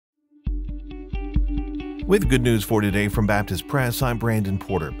With good news for today from Baptist Press, I'm Brandon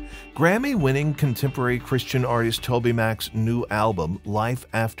Porter. Grammy-winning contemporary Christian artist TobyMac's new album, Life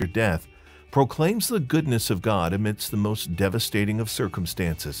After Death, proclaims the goodness of God amidst the most devastating of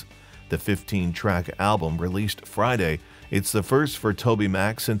circumstances. The 15-track album released Friday. It's the first for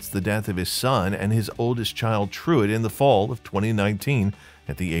TobyMac since the death of his son and his oldest child, Truett, in the fall of 2019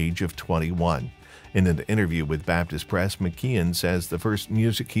 at the age of 21. In an interview with Baptist Press, McKeehan says the first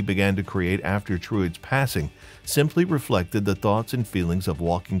music he began to create after Truett's passing simply reflected the thoughts and feelings of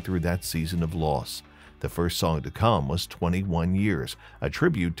walking through that season of loss. The first song to come was 21 Years, a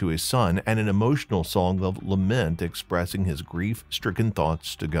tribute to his son and an emotional song of lament expressing his grief-stricken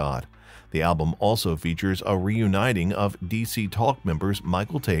thoughts to God. The album also features a reuniting of DC Talk members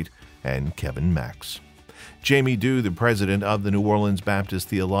Michael Tate and Kevin Max. Jamie Dew, the president of the New Orleans Baptist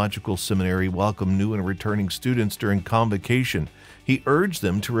Theological Seminary, welcomed new and returning students during Convocation. He urged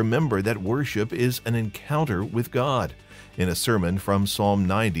them to remember that worship is an encounter with God. In a sermon from Psalm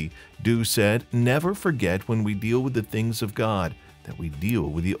 90, Dew said, "Never forget when we deal with the things of God, that we deal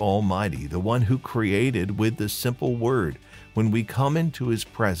with the Almighty, the one who created with the simple word. When we come into His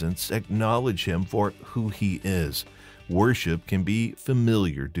presence, acknowledge Him for who He is." Worship can be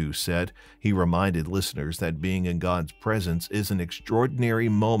familiar, Dew said. He reminded listeners that being in God's presence is an extraordinary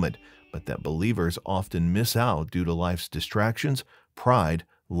moment, but that believers often miss out due to life's distractions, pride,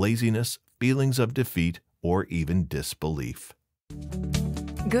 laziness, feelings of defeat, or even disbelief.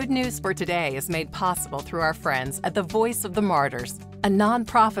 Good News for Today is made possible through our friends at the Voice of the Martyrs, a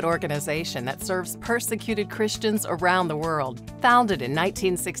nonprofit organization that serves persecuted Christians around the world. Founded in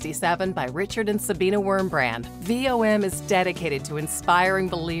 1967 by Richard and Sabina Wurmbrand, VOM is dedicated to inspiring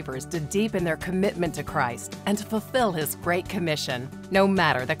believers to deepen their commitment to Christ and to fulfill His Great Commission, no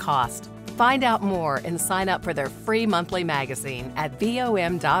matter the cost. Find out more and sign up for their free monthly magazine at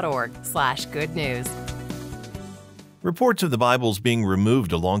vom.org/goodnews. Reports of the Bibles being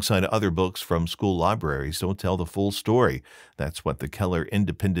removed alongside other books from school libraries don't tell the full story. That's what the Keller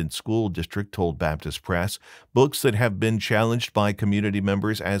Independent School District told Baptist Press. Books that have been challenged by community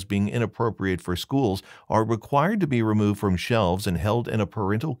members as being inappropriate for schools are required to be removed from shelves and held in a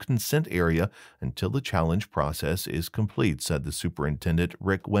parental consent area until the challenge process is complete, said the superintendent,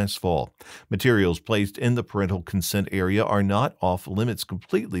 Rick Westfall. Materials placed in the parental consent area are not off limits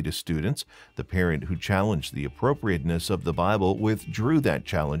completely to students. The parent who challenged the appropriateness of the Bible withdrew that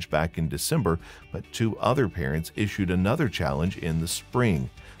challenge back in December, but two other parents issued another challenge in the spring.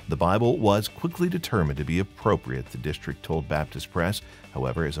 The Bible was quickly determined to be appropriate, the district told Baptist Press.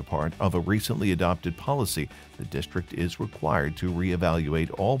 However, as a part of a recently adopted policy, the district is required to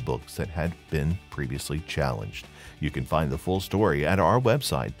reevaluate all books that had been previously challenged. You can find the full story at our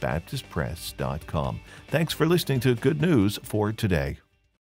website, baptistpress.com. Thanks for listening to Good News for Today.